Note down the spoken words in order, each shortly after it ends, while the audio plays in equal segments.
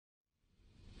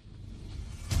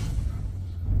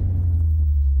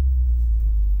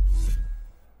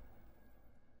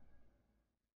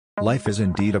Life is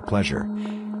indeed a pleasure,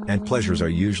 and pleasures are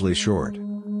usually short.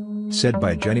 Said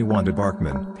by Jenny-Wanda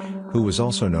Barkmann, who was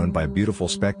also known by Beautiful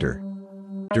Spectre,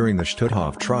 during the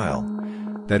Stutthof trial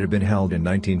that had been held in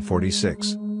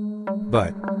 1946.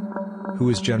 But who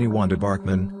is Jenny-Wanda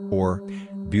Barkmann, or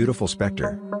Beautiful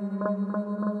Spectre?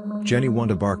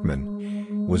 Jenny-Wanda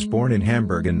Barkmann was born in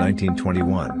Hamburg in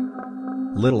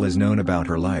 1921. Little is known about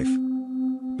her life,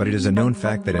 but it is a known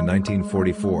fact that in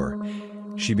 1944,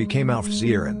 she became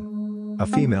Aufseherin, a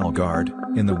female guard,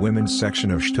 in the women's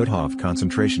section of Stutthof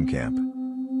concentration camp,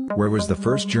 where was the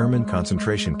first German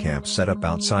concentration camp set up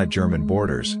outside German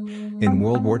borders, in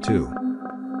World War II,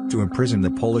 to imprison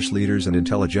the Polish leaders and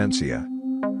intelligentsia.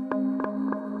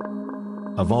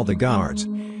 Of all the guards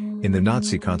in the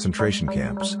Nazi concentration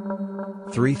camps,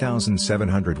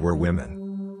 3,700 were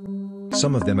women.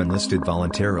 Some of them enlisted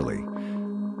voluntarily.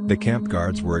 The camp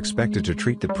guards were expected to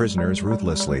treat the prisoners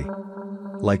ruthlessly,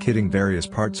 like hitting various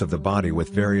parts of the body with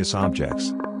various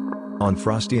objects. On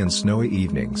frosty and snowy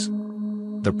evenings,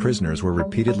 the prisoners were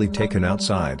repeatedly taken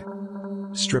outside,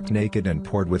 stripped naked and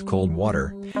poured with cold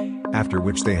water, after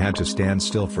which they had to stand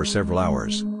still for several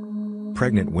hours.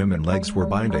 Pregnant women's legs were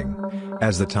binding,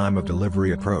 as the time of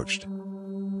delivery approached.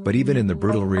 But even in the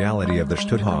brutal reality of the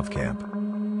Stutthof camp,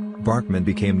 Barkmann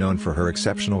became known for her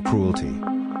exceptional cruelty.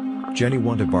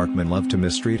 Jenny-Wanda Barkmann loved to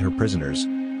mistreat her prisoners,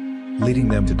 leading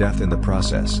them to death in the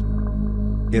process.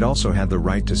 It also had the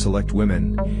right to select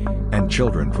women and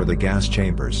children for the gas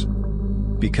chambers.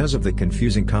 Because of the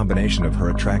confusing combination of her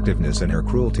attractiveness and her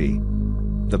cruelty,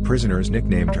 the prisoners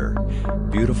nicknamed her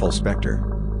Beautiful Spectre.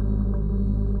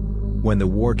 When the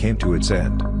war came to its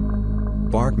end,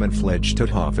 Barkmann fled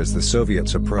Stutthof as the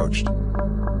Soviets approached.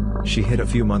 She hid a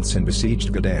few months and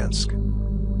besieged Gdańsk.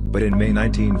 But in May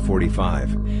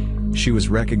 1945, she was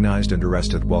recognized and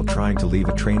arrested while trying to leave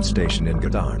a train station in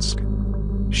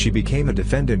Gdańsk. She became a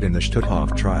defendant in the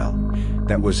Stutthof trial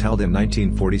that was held in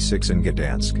 1946 in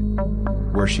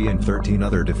Gdańsk, where she and 13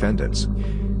 other defendants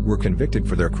were convicted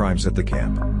for their crimes at the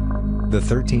camp. The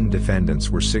 13 defendants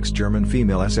were 6 German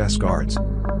female SS guards,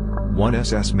 1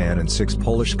 SS man and 6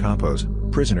 Polish kapos,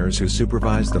 prisoners who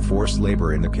supervised the forced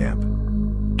labor in the camp.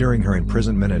 During her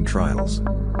imprisonment and trials,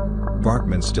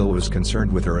 Barkmann still was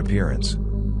concerned with her appearance.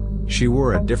 She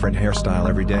wore a different hairstyle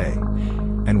every day,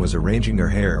 and was arranging her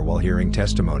hair while hearing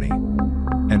testimony,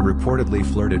 and reportedly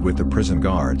flirted with the prison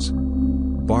guards.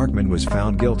 Barkmann was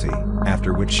found guilty,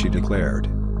 after which she declared,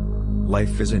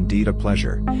 "Life is indeed a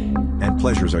pleasure, and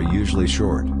pleasures are usually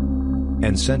short,"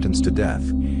 and sentenced to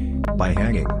death by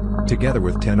hanging, together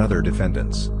with 10 other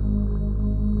defendants.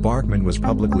 Barkmann was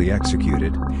publicly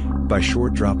executed by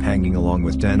short drop hanging along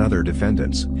with 10 other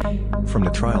defendants from the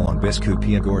trial on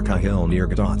Biskupia Gorka Hill near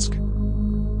Gdańsk.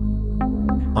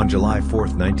 On July 4,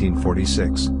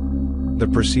 1946, the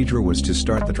procedure was to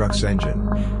start the truck's engine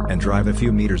and drive a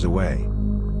few meters away,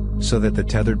 so that the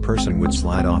tethered person would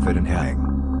slide off it and hang.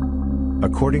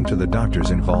 According to the doctors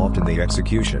involved in the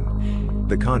execution,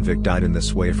 the convict died in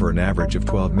this way for an average of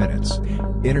 12 minutes.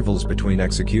 Intervals between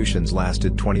executions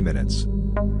lasted 20 minutes.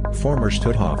 Former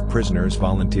Stutthof prisoners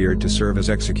volunteered to serve as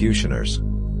executioners.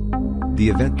 The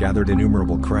event gathered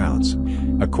innumerable crowds,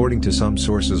 according to some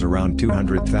sources around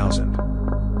 200,000.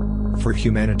 For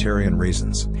humanitarian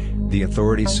reasons, the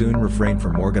authorities soon refrained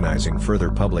from organizing further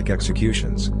public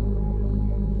executions.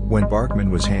 When Barkmann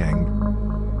was hanged,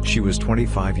 she was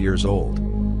 25 years old.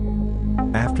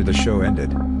 After the show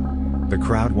ended, the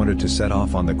crowd wanted to set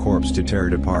off on the corpse to tear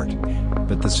it apart,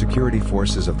 but the security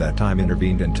forces of that time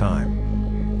intervened in time.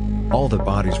 All the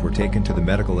bodies were taken to the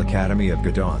Medical Academy of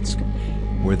Gdańsk,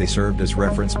 where they served as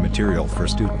reference material for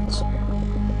students.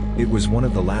 It was one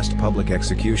of the last public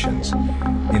executions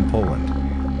in Poland.